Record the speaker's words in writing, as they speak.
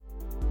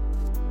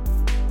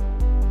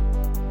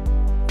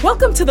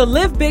Welcome to the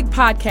Live Big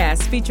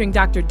podcast featuring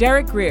Dr.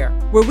 Derek Grier,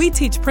 where we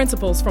teach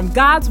principles from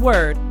God's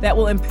Word that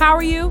will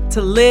empower you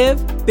to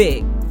live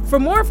big. For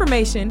more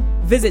information,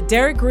 visit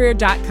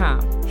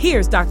derekgrier.com.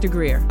 Here's Dr.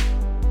 Grier.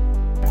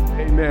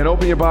 Amen.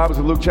 Open your Bibles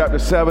to Luke chapter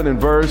 7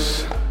 and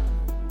verse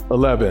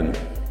 11.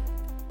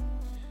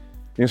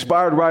 The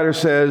inspired writer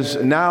says,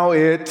 "Now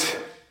it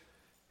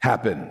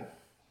happened."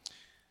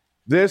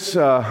 This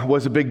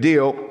was a big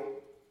deal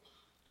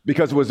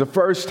because it was the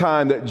first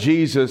time that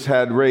Jesus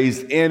had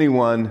raised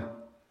anyone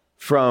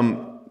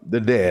from the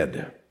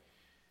dead.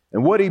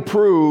 And what he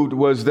proved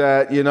was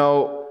that,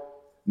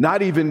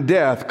 not even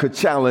death could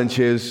challenge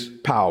his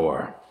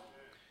power.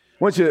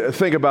 I want you to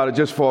think about it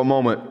just for a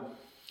moment.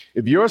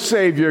 If your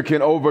Savior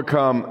can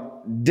overcome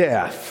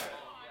death,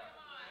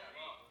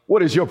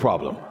 what is your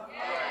problem?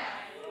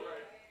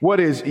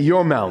 What is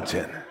your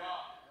mountain?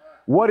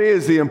 What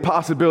is the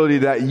impossibility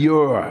that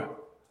you're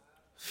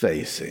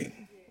facing?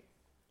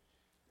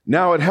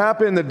 Now, it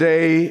happened the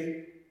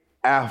day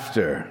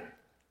after.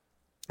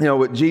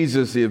 With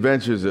Jesus, the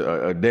adventures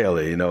are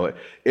daily.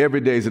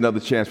 Every day is another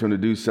chance for him to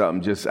do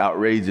something just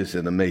outrageous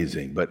and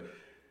amazing. But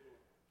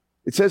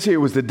it says here it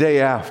was the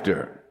day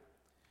after.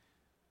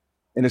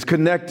 And it's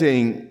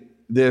connecting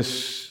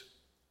this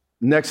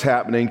next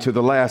happening to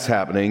the last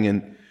happening.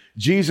 And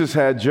Jesus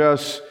had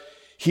just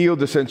healed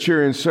the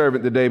centurion's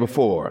servant the day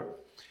before.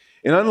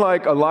 And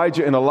unlike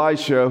Elijah and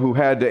Elisha, who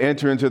had to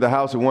enter into the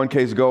house, in one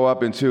case go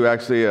up into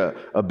actually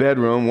a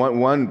bedroom,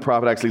 one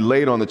prophet actually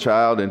laid on the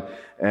child, and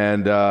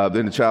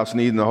then the child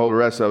sneezed and the whole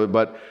rest of it.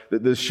 But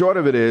the short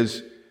of it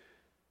is,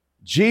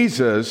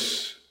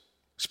 Jesus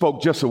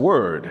spoke just a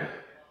word,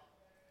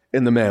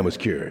 and the man was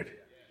cured.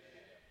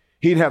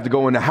 He didn't have to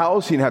go in the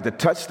house. He didn't have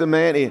to touch the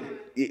man.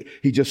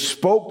 He just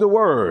spoke the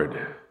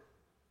word,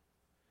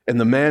 and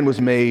the man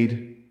was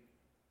made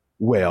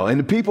well.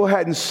 And the people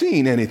hadn't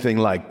seen anything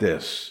like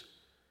this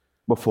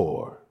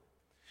before.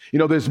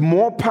 There's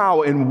more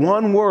power in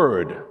one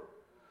word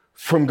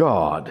from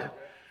God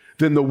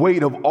than the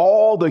weight of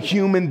all the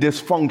human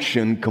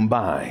dysfunction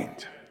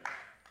combined.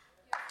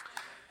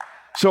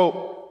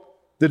 So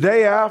the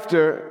day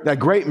after that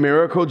great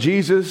miracle,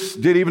 Jesus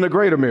did even a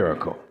greater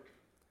miracle.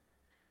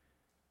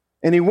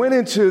 And he went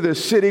into the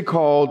city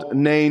called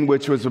Nain,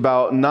 which was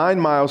about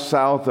 9 miles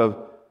south of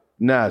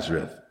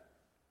Nazareth.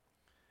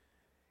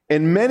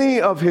 And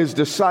many of his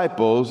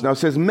disciples, now it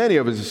says many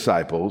of his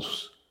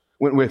disciples,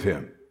 went with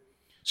him.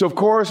 So of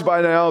course,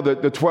 by now,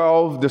 the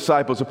 12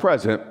 disciples are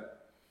present,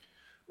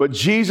 but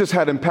Jesus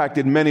had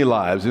impacted many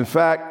lives. In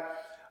fact,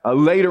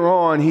 later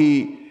on,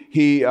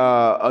 he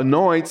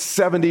anoints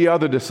 70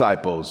 other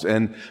disciples.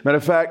 And matter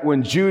of fact,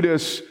 when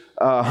Judas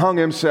hung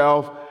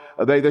himself,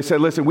 they said,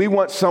 listen, we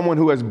want someone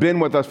who has been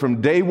with us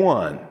from day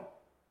one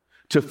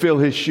to fill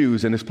his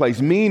shoes in his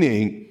place,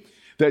 meaning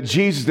that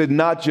Jesus did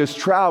not just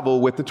travel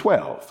with the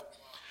 12.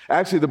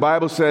 Actually, the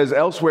Bible says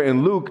elsewhere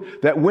in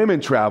Luke that women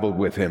traveled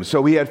with him.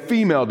 So he had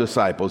female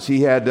disciples.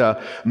 He had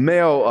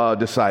male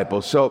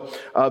disciples. So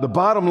the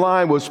bottom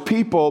line was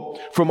people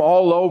from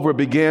all over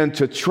began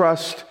to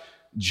trust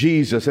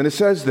Jesus. And it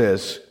says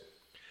this,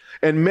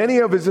 and many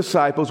of his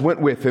disciples went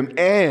with him,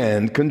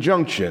 and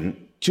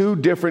conjunction, 2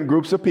 different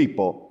groups of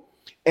people,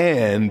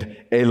 and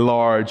a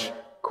large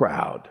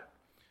crowd.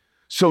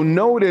 So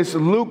notice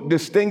Luke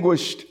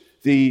distinguished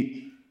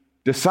the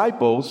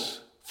disciples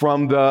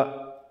from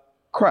the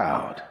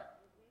crowd.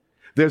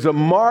 There's a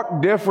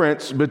marked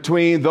difference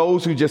between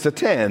those who just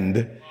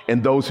attend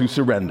and those who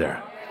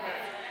surrender.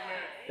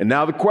 And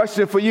now the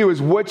question for you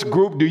is, which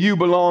group do you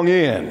belong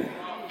in?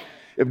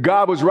 If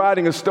God was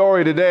writing a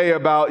story today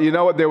about,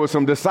 there were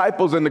some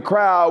disciples in the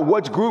crowd,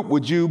 which group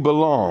would you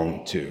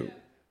belong to?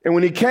 And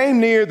when he came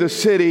near the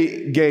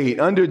city gate,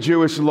 under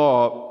Jewish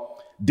law,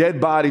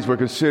 dead bodies were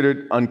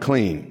considered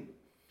unclean.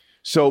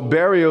 So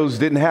burials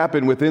didn't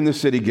happen within the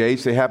city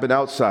gates. They happened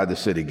outside the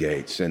city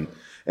gates. And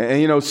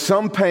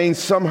some pain,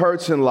 some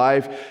hurts in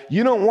life,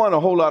 you don't want a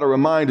whole lot of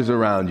reminders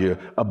around you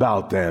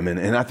about them.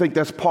 And I think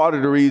that's part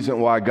of the reason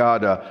why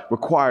God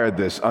required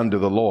this under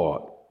the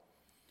law.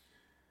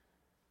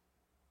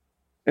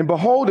 And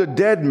behold, a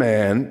dead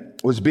man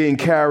was being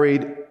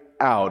carried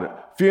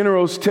out.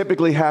 Funerals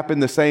typically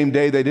happened the same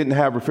day. They didn't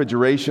have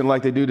refrigeration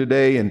like they do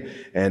today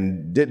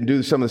and didn't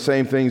do some of the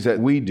same things that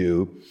we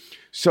do.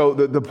 So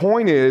the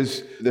point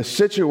is, the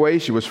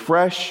situation was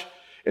fresh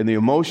and the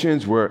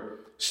emotions were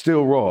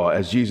still raw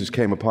as Jesus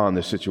came upon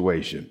this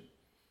situation.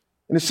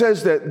 And it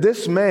says that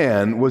this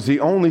man was the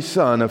only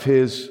son of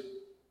his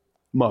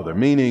mother,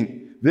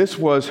 meaning this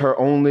was her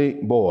only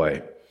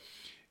boy.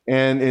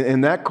 And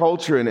in that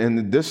culture and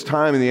in this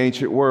time in the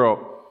ancient world,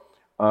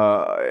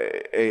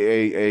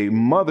 a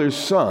mother's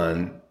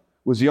son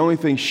was the only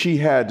thing she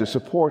had to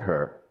support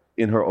her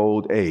in her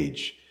old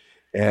age.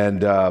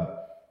 And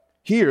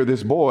here,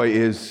 this boy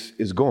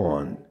is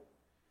gone.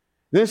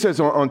 Then it says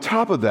on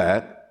top of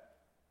that,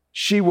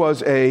 she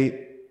was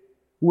a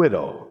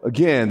widow.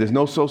 Again, there's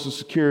no Social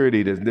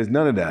Security. There's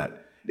none of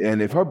that.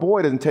 And if her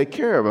boy doesn't take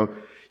care of him,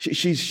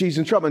 she's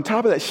in trouble. On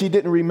top of that, she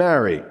didn't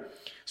remarry.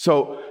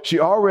 So she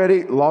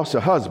already lost her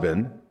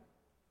husband.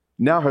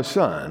 now her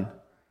son,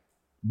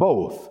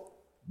 both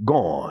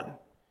gone.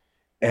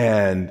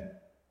 And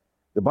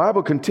the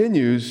Bible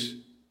continues,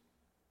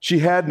 she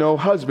had no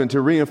husband,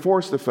 to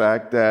reinforce the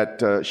fact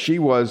that she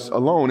was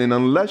alone. And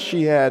unless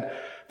she had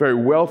very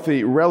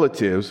wealthy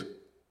relatives,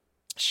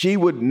 she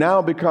would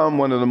now become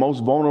one of the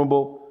most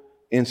vulnerable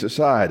in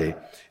society.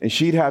 And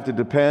she'd have to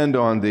depend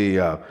on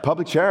the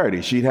public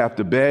charity. She'd have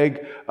to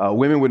beg.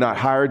 Women were not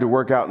hired to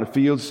work out in the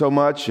fields so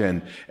much,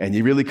 and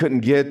you really couldn't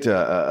get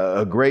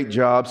a great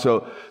job.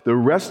 So the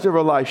rest of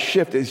her life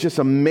shifted. It's just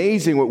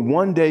amazing what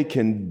one day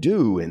can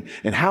do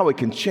and how it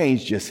can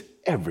change just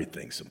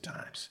everything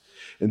sometimes.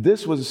 And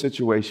this was a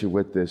situation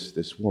with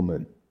this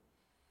woman.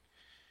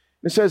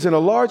 It says, and a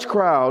large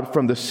crowd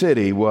from the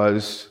city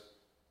was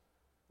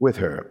with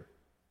her.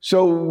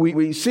 So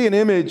we see an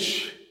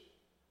image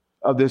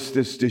of this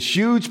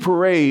huge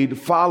parade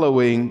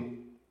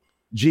following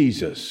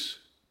Jesus.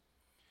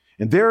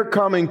 And they're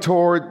coming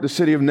toward the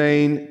city of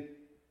Nain.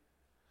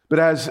 But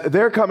as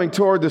they're coming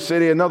toward the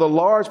city, another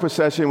large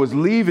procession was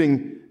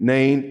leaving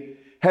Nain,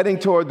 heading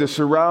toward the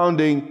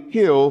surrounding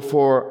hill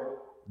for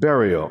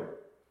burial.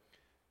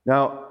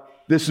 Now,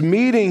 this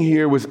meeting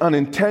here was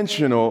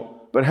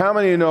unintentional, but how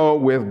many know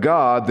with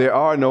God there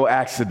are no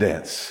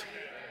accidents?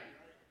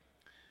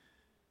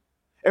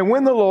 And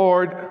when the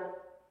Lord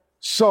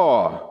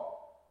saw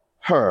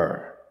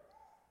her,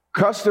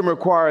 custom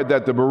required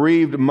that the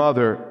bereaved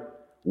mother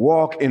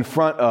walk in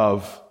front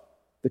of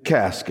the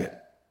casket.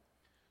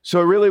 So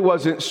it really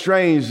wasn't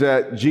strange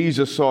that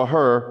Jesus saw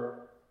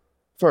her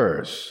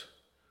first.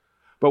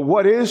 But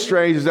what is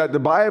strange is that the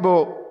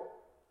Bible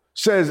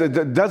says,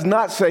 it does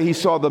not say he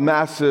saw the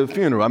massive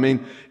funeral. I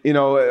mean,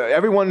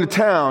 everyone in the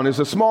town, it's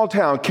a small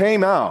town,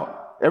 came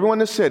out, everyone in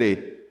the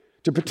city,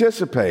 to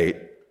participate.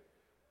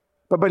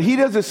 But he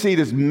doesn't see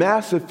this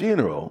massive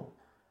funeral.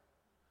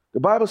 The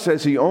Bible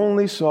says he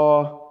only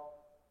saw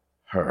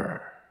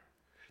her.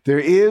 There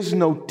is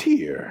no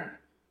tear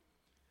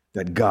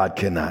that God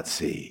cannot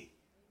see.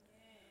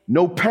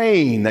 No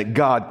pain that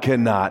God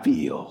cannot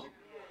feel.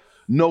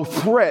 No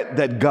threat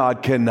that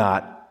God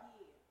cannot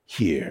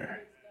hear.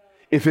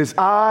 If his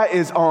eye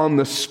is on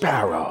the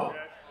sparrow,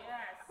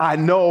 I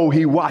know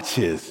he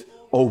watches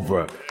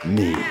over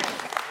me.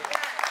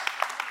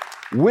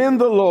 When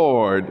the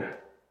Lord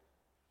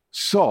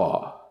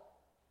saw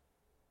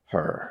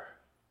her.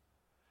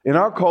 In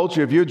our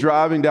culture, if you're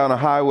driving down a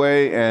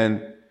highway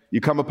and you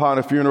come upon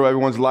a funeral,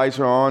 everyone's lights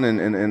are on and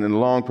in a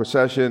long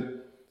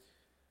procession,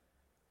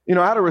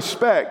 out of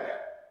respect,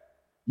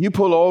 you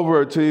pull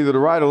over to either the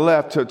right or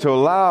left to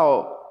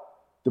allow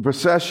the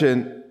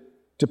procession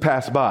to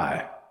pass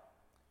by.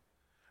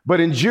 But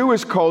in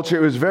Jewish culture,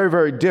 it was very,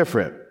 very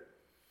different.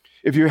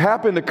 If you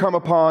happened to come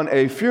upon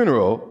a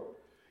funeral,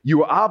 you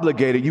were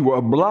obligated, you were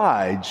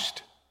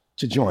obliged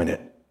to join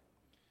it.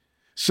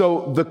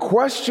 So the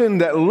question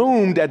that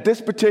loomed at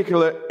this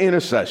particular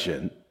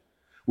intercession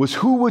was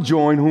who would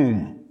join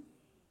whom?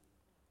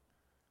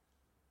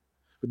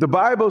 But the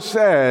Bible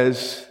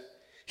says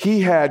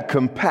he had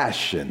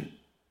compassion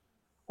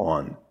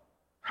on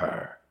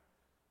her,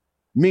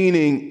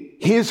 meaning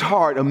his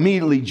heart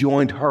immediately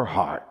joined her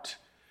heart.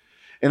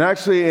 And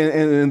actually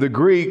in the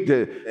Greek,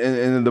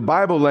 in the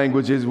Bible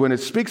languages, when it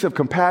speaks of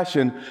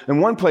compassion, in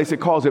one place it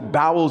calls it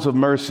bowels of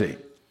mercy.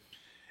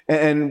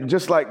 And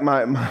just like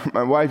my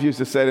wife used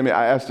to say to me,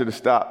 I asked her to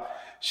stop.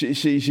 She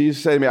used to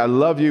say to me, I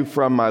love you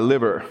from my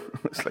liver.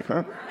 It's like,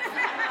 huh?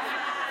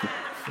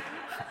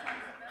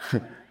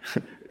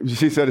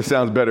 She said it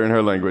sounds better in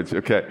her language.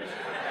 Okay.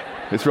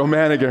 It's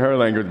romantic in her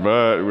language,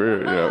 but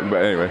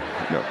but anyway,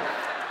 no.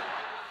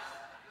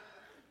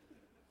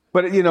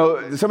 But,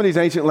 some of these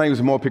ancient languages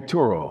are more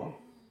pictorial.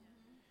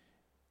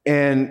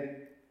 And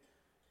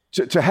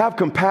to have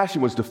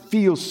compassion was to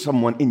feel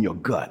someone in your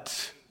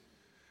guts.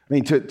 I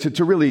mean,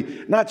 to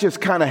really not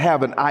just kind of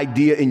have an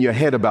idea in your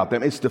head about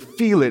them. It's to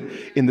feel it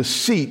in the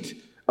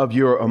seat of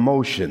your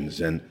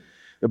emotions. And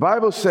the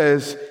Bible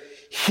says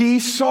he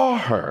saw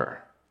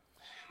her.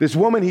 This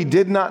woman he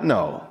did not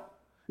know.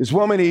 This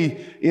woman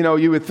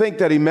you would think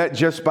that he met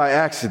just by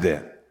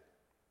accident.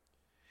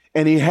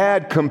 And he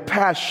had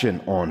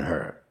compassion on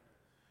her.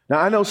 Now,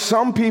 I know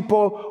some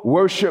people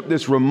worship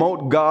this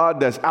remote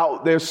God that's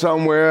out there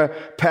somewhere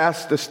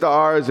past the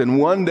stars, and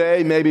one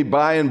day, maybe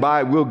by and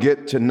by, we'll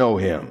get to know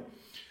him.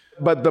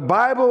 But the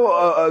Bible,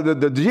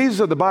 the Jesus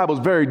of the Bible is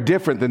very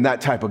different than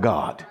that type of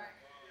God.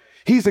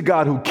 He's a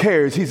God who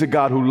cares. He's a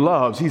God who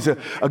loves. He's a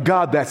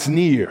God that's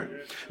near.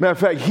 Matter of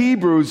fact,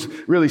 Hebrews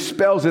really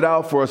spells it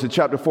out for us in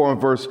chapter 4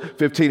 and verse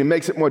 15. It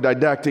makes it more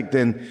didactic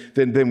than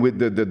with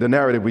the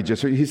narrative we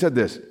just heard. He said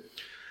this,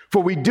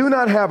 "For we do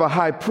not have a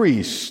high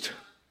priest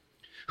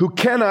who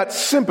cannot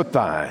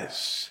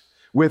sympathize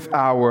with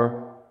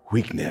our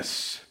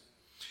weakness."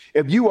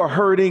 If you are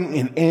hurting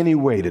in any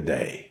way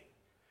today,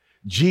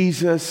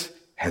 Jesus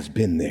has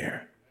been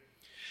there.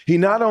 He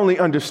not only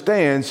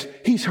understands,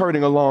 he's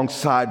hurting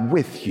alongside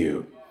with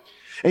you.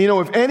 And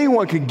if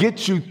anyone can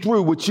get you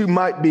through what you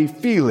might be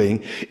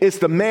feeling, it's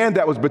the man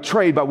that was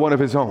betrayed by one of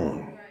his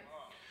own.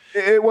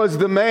 It was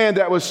the man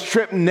that was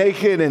stripped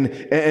naked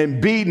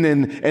and beaten,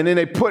 and then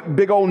they put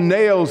big old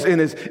nails in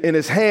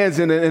his hands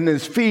and in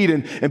his feet,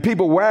 and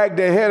people wagged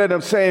their head at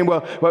him saying,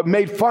 well,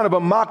 made fun of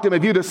him, mocked him,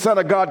 if you the Son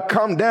of God,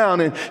 come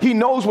down. And he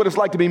knows what it's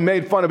like to be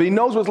made fun of. He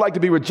knows what it's like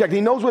to be rejected.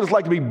 He knows what it's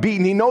like to be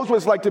beaten. He knows what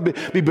it's like to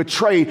be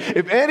betrayed.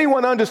 If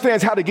anyone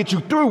understands how to get you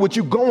through what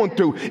you're going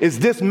through, is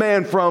this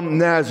man from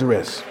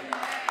Nazareth.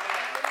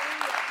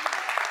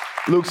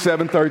 Luke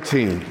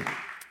 7:13.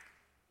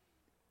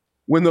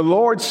 When the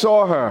Lord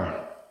saw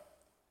her,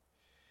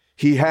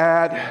 he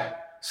had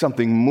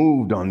something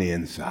moved on the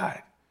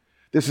inside.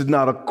 This is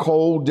not a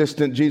cold,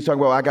 distant Jesus talking,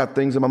 well, I got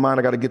things in my mind,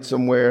 I got to get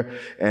somewhere.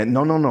 And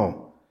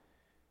no.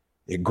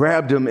 It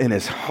grabbed him in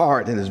his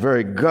heart, in his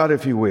very gut,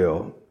 if you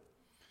will.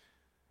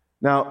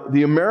 Now,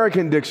 the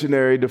American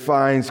dictionary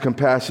defines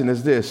compassion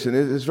as this, and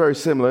it's very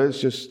similar. It's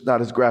just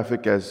not as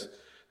graphic as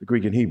the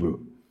Greek and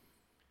Hebrew.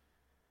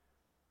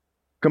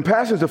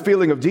 Compassion is a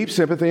feeling of deep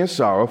sympathy and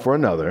sorrow for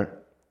another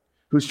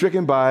who's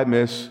stricken by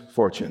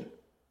misfortune.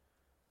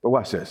 But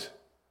watch this.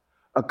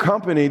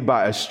 Accompanied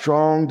by a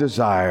strong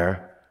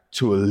desire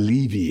to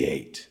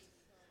alleviate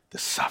the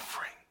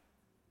suffering.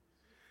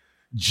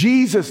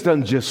 Jesus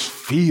doesn't just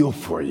feel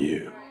for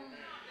you.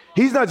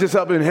 He's not just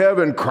up in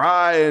heaven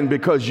crying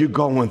because you're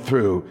going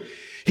through.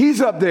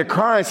 He's up there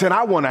crying saying,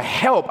 I want to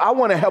help. I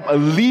want to help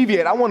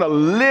alleviate. I want to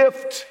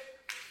lift.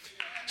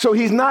 So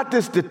he's not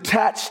this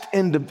detached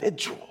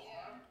individual.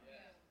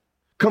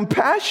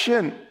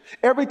 Compassion.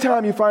 Every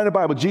time you find in the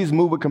Bible, Jesus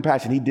moved with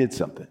compassion. He did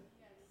something.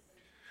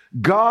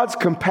 God's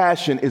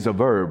compassion is a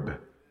verb.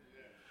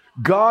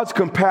 God's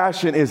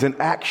compassion is an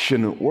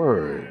action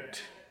word.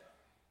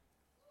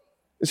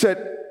 It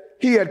said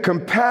he had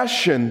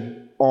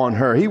compassion on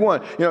her.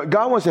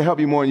 God wants to help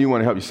you more than you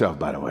want to help yourself,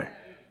 by the way.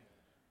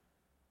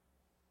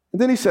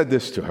 And then he said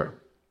this to her.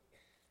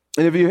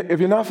 And if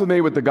you're not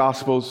familiar with the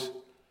Gospels,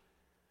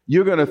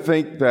 you're going to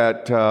think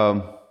that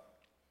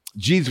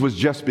Jesus was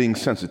just being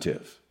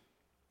sensitive.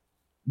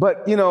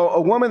 But,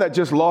 a woman that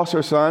just lost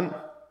her son,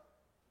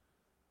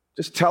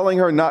 just telling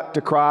her not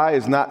to cry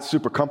is not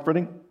super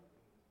comforting.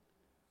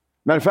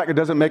 Matter of fact, it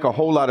doesn't make a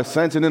whole lot of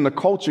sense. And in the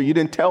culture, you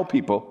didn't tell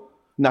people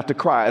not to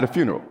cry at a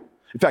funeral.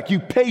 In fact, you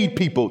paid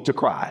people to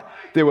cry.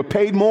 They were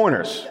paid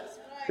mourners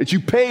that you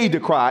paid to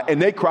cry,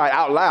 and they cried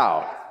out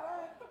loud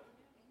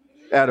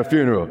at a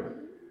funeral.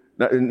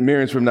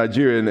 Miriam's from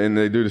Nigeria, and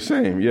they do the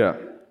same, yeah.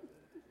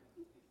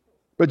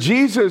 But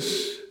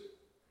Jesus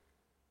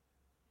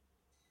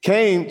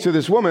came to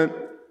this woman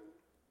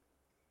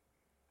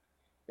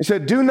and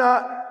said, do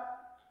not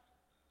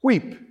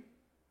weep.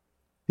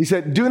 He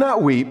said, do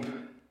not weep.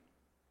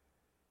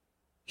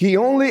 He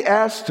only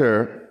asked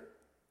her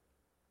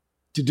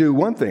to do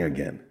one thing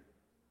again,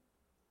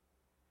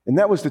 and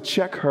that was to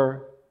check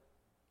her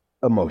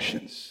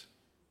emotions.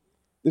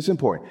 This is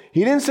important.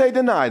 He didn't say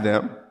deny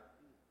them.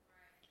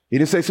 He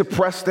didn't say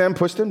suppress them,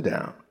 push them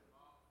down.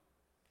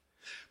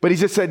 But he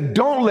just said,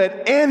 don't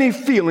let any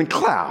feeling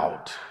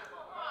cloud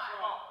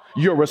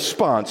your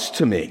response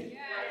to me.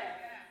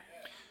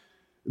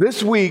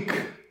 This week,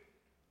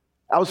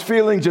 I was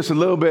feeling just a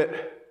little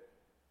bit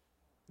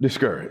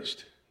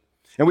discouraged.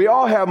 And we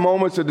all have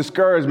moments of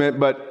discouragement,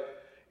 but,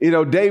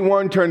 day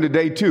one turned to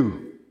day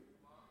two.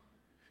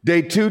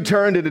 Day two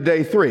turned into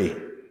day three.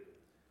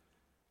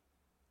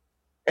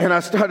 And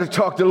I started to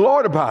talk to the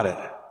Lord about it.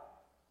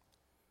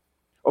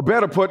 Or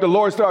better put, the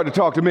Lord started to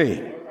talk to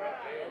me.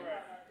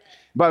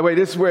 By the way,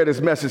 this is where this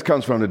message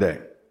comes from today.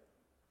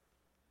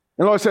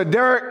 And the Lord said,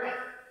 Derek,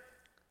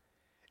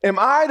 am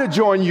I to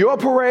join your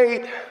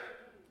parade,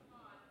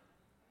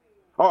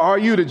 or are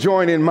you to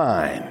join in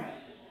mine?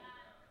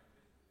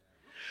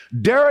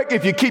 Derek,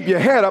 if you keep your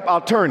head up,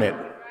 I'll turn it.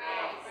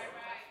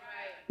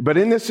 But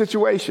in this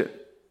situation,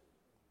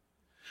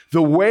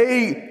 the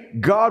way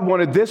God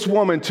wanted this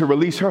woman to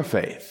release her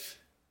faith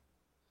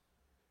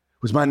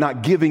was by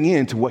not giving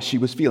in to what she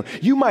was feeling.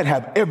 You might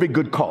have every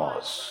good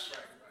cause.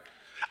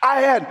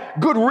 I had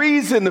good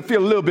reason to feel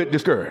a little bit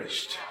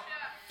discouraged.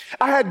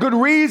 I had good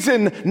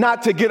reason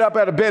not to get up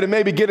out of bed and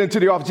maybe get into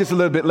the office just a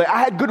little bit late. I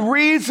had good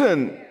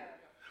reason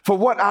for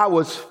what I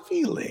was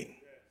feeling.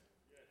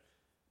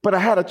 But I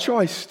had a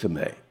choice to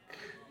make.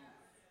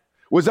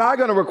 Was I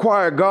going to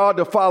require God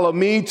to follow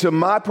me to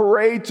my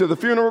parade, to the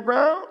funeral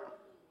ground?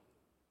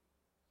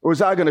 Or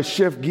was I going to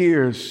shift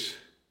gears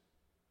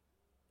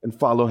and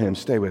follow him?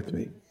 Stay with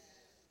me.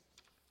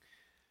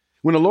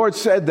 When the Lord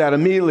said that,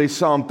 immediately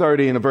Psalm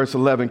 30 and verse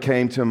 11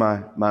 came to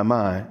my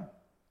mind.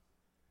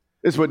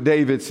 This is what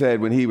David said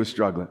when he was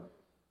struggling.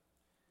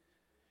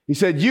 He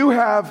said, you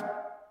have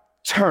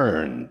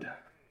turned.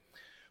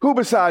 Who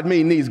beside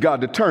me needs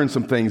God to turn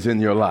some things in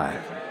your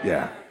life?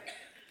 Yeah.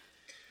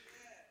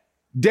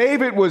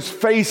 David was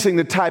facing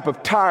the type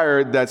of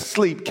tired that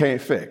sleep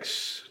can't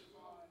fix.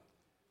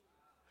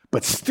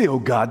 But still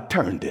God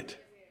turned it.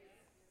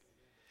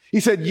 He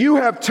said, you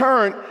have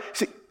turned.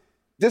 See,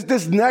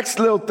 this next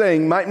little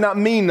thing might not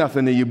mean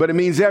nothing to you, but it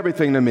means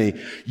everything to me.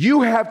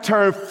 You have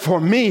turned for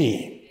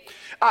me.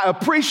 I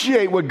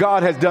appreciate what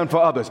God has done for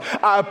others.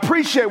 I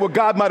appreciate what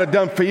God might have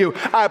done for you.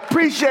 I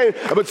appreciate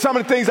some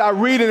of the things I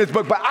read in this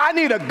book, but I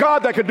need a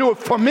God that can do it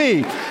for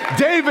me.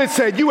 David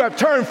said, you have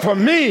turned for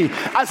me.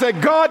 I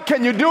said, God,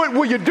 can you do it?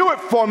 Will you do it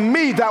for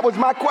me? That was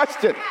my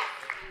question.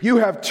 You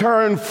have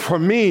turned for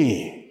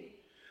me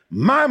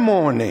my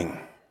mourning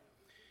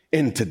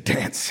into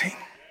dancing.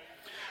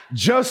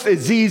 Just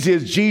as easy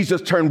as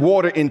Jesus turned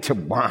water into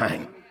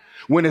wine.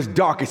 When it's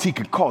darkest, he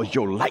can cause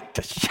your light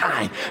to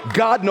shine.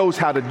 God knows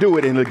how to do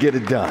it, and he'll get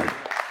it done.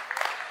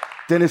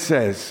 Then it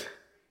says,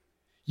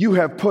 you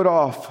have put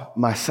off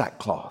my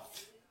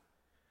sackcloth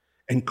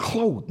and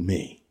clothed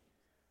me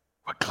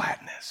with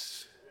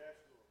gladness.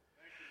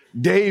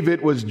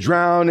 David was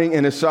drowning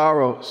in his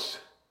sorrows,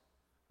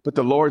 but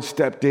the Lord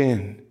stepped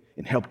in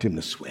and helped him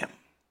to swim.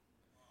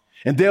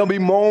 And there'll be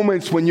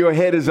moments when your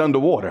head is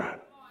underwater.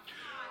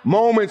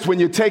 Moments when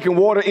you're taking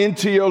water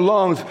into your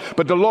lungs,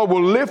 but the Lord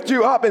will lift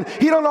you up, and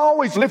he don't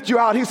always lift you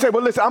out. He said,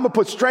 well, listen, I'm going to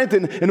put strength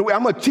in the way.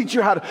 I'm going to teach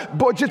you how to,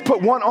 boy, just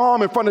put one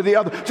arm in front of the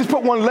other. Just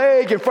put one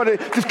leg in front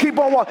of it. Just keep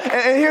on walking.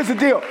 And here's the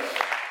deal.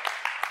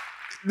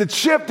 The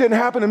shift didn't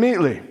happen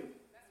immediately,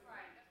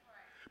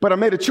 but I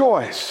made a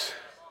choice.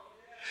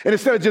 And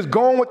instead of just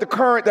going with the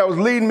current that was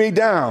leading me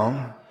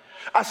down,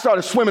 I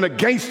started swimming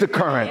against the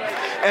current.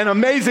 And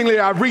amazingly,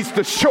 I reached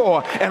the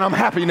shore, and I'm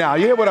happy now.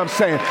 You hear what I'm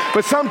saying?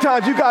 But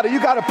sometimes you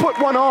gotta put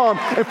one arm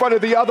in front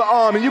of the other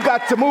arm, and you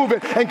got to move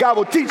it, and God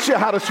will teach you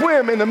how to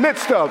swim in the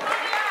midst of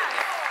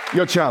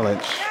your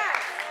challenge.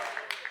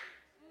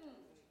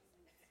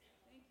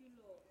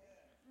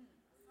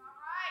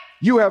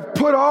 You have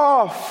put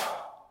off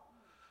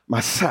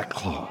my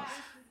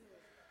sackcloth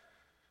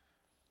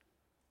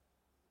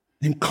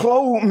and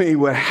clothed me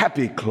with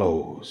happy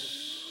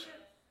clothes.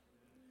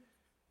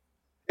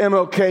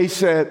 MLK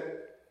said,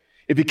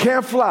 if you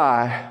can't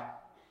fly,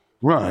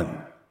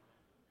 run.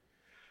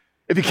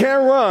 If you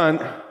can't run,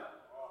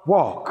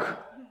 walk.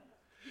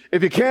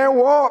 If you can't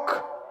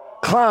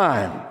walk,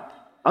 climb.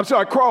 I'm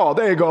sorry, crawl.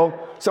 There you go.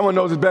 Someone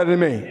knows it better than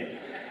me.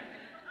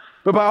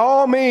 But by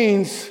all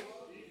means,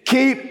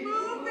 keep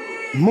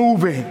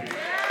moving.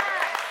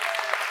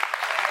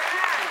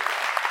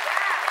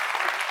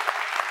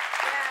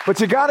 But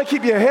you got to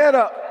keep your head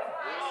up.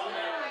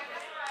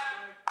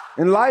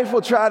 And life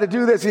will try to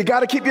do this. You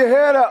got to keep your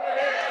head up.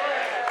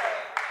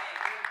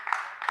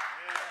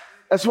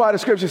 That's why the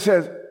scripture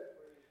says,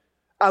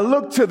 I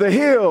look to the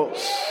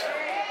hills.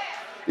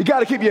 You got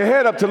to keep your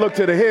head up to look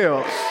to the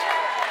hills.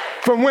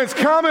 From whence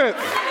cometh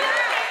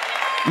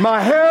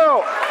my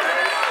help.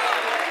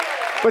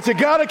 But you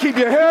got to keep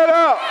your head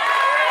up.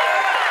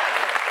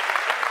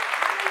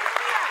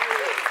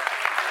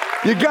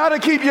 You got to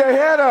keep your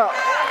head up.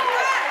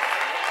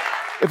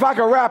 If I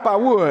could rap, I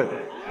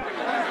would.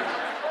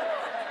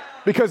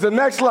 Because the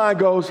next line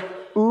goes,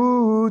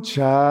 ooh,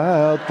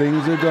 child,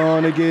 things are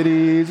gonna get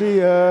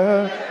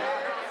easier.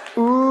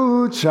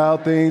 Ooh,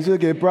 child, things will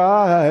get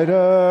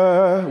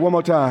brighter. One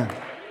more time.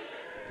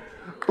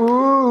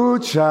 Ooh,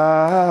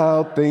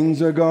 child,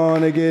 things are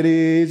gonna get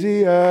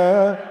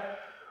easier.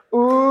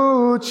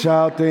 Ooh,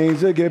 child,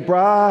 things will get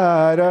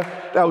brighter.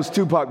 That was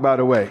Tupac, by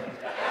the way.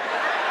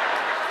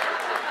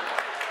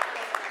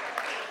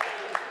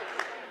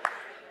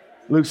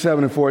 Luke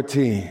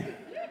 7:14.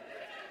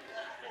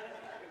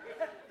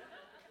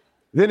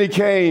 Then he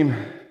came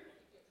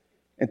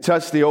and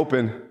touched the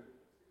open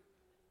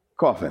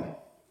coffin.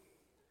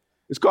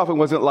 This coffin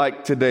wasn't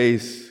like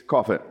today's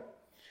coffin.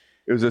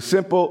 It was a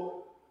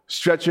simple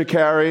stretcher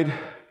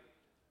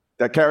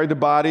that carried the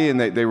body, and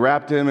they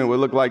wrapped him, and it would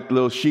look like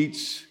little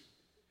sheets.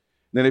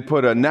 Then they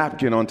put a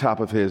napkin on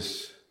top of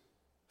his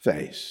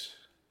face.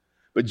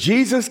 But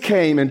Jesus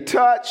came and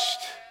touched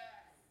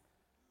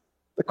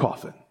the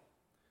coffin.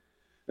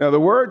 Now,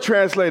 the word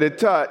translated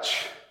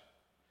touch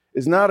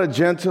is not a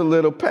gentle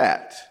little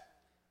pat.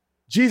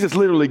 Jesus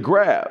literally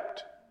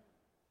grabbed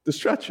the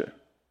stretcher.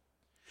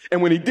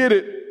 And when he did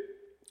it,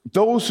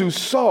 those who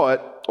saw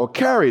it or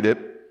carried it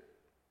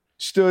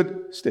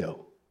stood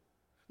still.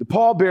 The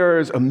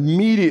pallbearers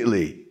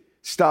immediately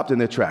stopped in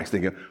their tracks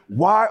thinking,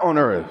 why on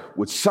earth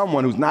would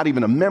someone who's not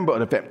even a member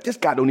of the family, this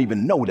guy don't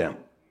even know them,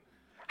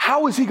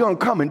 how is he going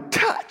to come and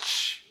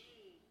touch?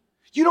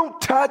 You don't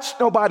touch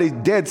nobody's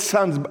dead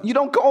sons. You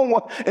don't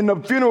go in the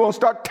funeral and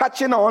start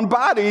touching on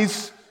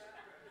bodies,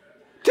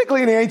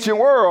 particularly in the ancient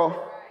world.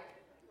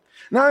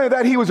 Not only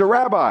that, he was a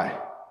rabbi.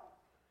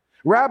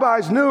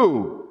 Rabbis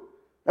knew,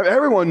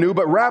 everyone knew,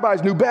 but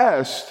rabbis knew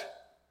best,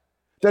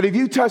 that if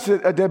you touch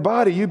a dead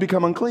body, you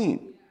become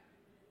unclean.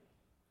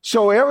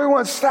 So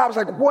everyone stops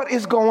like, what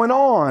is going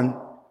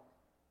on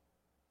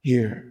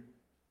here?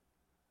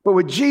 But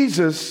with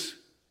Jesus,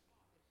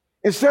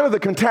 instead of the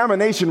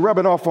contamination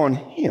rubbing off on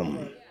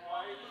him,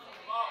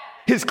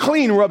 his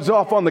clean rubs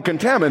off on the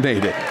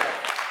contaminated.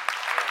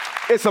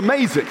 It's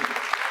amazing.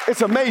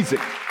 It's amazing.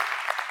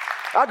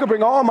 I could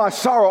bring all my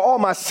sorrow, all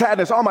my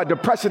sadness, all my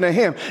depression to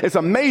him. It's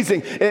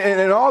amazing.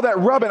 And all that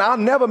rubbing, I'll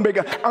never bring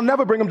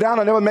him down.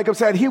 I'll never make him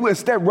sad. He will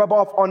instead rub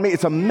off on me.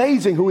 It's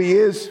amazing who he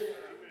is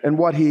and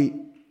what he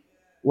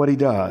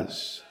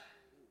does.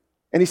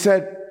 And he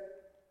said,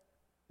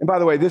 And by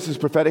the way, this is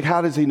prophetic.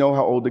 How does he know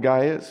how old the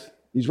guy is?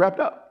 He's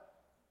wrapped up.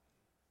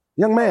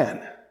 Young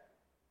man.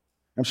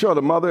 I'm sure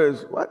the mother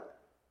is, what?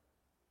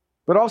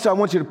 But also, I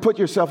want you to put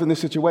yourself in this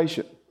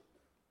situation.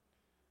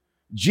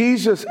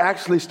 Jesus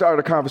actually started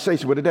a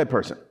conversation with a dead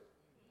person.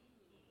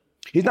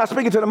 He's not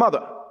speaking to the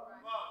mother.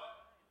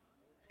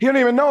 He don't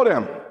even know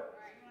them.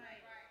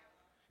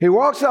 He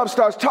walks up,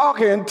 starts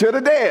talking to the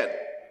dead.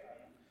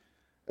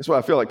 That's why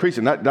I feel like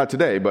preaching, not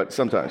today, but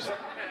sometimes.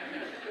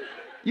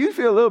 You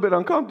feel a little bit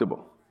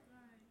uncomfortable.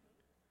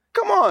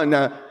 Come on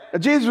now.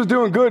 Jesus was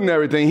doing good and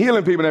everything,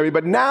 healing people and everything,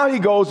 but now he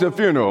goes to a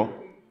funeral,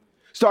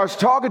 starts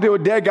talking to a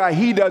dead guy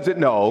he doesn't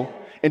know,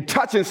 and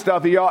touching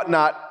stuff he ought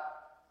not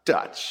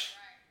touch.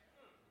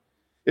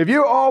 If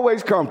you're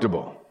always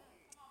comfortable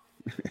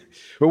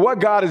with what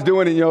God is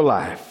doing in your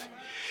life,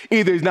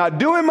 either he's not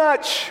doing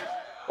much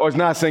or it's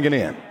not sinking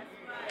in.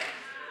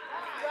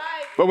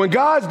 But when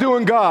God's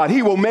doing God,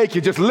 he will make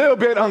you just a little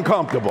bit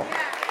uncomfortable.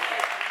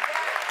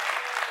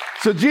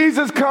 So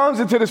Jesus comes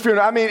into this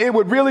funeral. I mean, it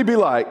would really be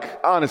like,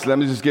 honestly, let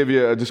me just give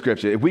you a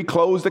description. If we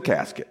closed the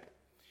casket,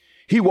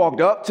 he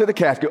walked up to the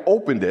casket,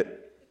 opened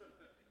it,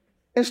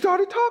 and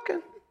started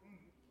talking.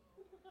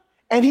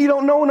 And he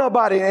don't know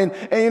nobody. And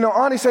you know,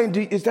 Arnie's saying,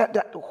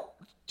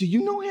 do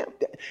you know him?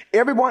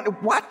 Everyone,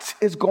 what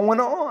is going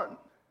on?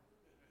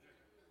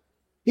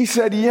 He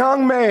said,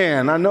 young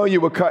man, I know you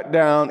were cut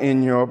down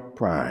in your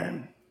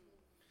prime.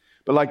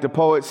 But like the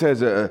poet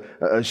says,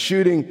 a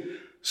shooting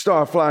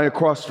star flying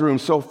across the room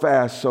so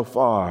fast, so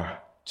far,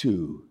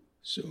 too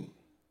soon.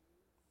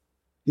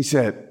 He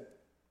said,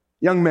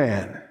 young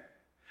man,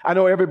 I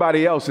know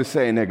everybody else is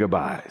saying their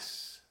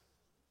goodbyes,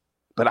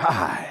 but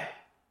I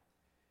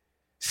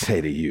say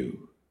to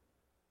you,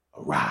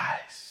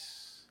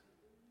 arise.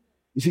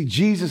 You see,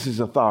 Jesus'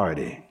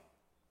 authority,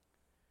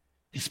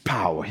 his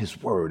power,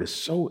 his word is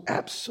so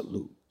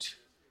absolute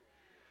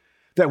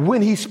that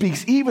when he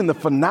speaks, even the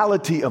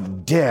finality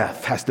of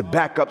death has to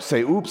back up,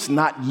 say, oops,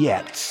 not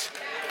yet.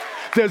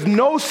 There's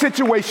no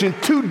situation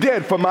too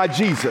dead for my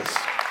Jesus.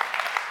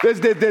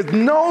 There's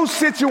no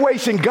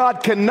situation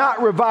God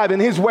cannot revive in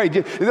his way.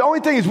 The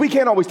only thing is we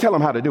can't always tell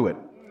him how to do it.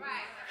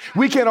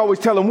 We can't always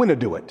tell him when to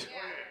do it.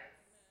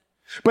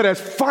 But as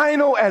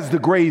final as the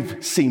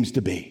grave seems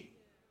to be,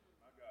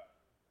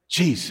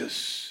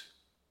 Jesus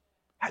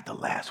had the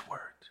last word.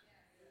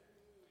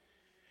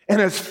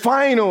 And as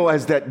final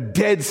as that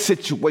dead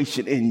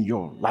situation in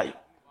your life,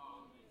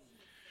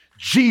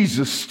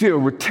 Jesus still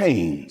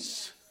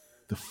retains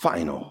the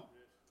final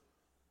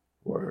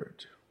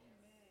word.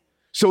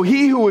 So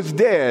he who was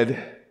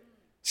dead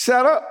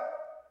sat up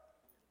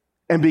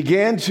and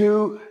began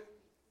to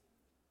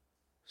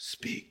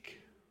speak.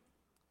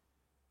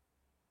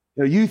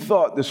 You know, you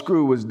thought the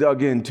screw was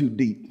dug in too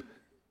deep.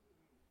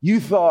 You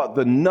thought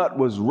the nut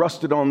was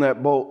rusted on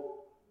that bolt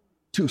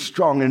too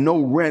strong and no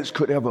wrench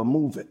could ever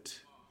move it.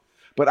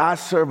 But I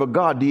serve a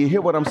God. Do you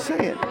hear what I'm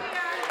saying?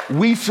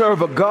 We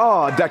serve a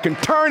God that can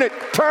turn it.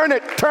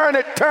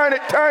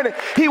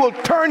 He will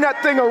turn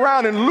that thing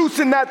around and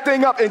loosen that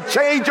thing up and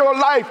change your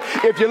life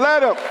if you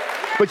let him.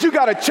 But you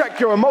got to check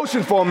your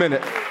emotions for a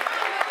minute.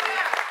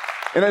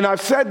 And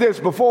I've said this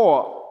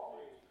before.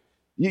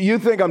 You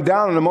think I'm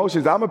down on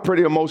emotions. I'm a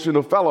pretty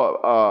emotional fellow.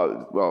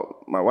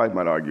 Well, my wife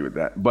might argue with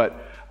that. But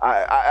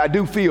I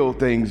do feel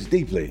things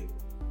deeply.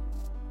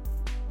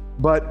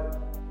 But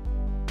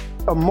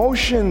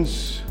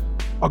emotions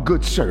are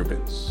good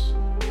servants,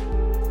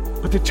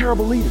 but they're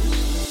terrible leaders.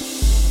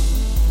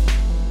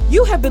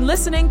 You have been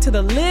listening to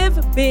the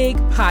Live Big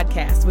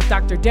podcast with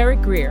Dr.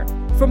 Derek Grier.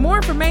 For more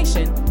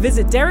information,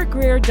 visit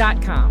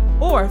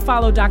derekgrier.com or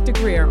follow Dr.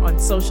 Grier on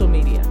social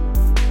media.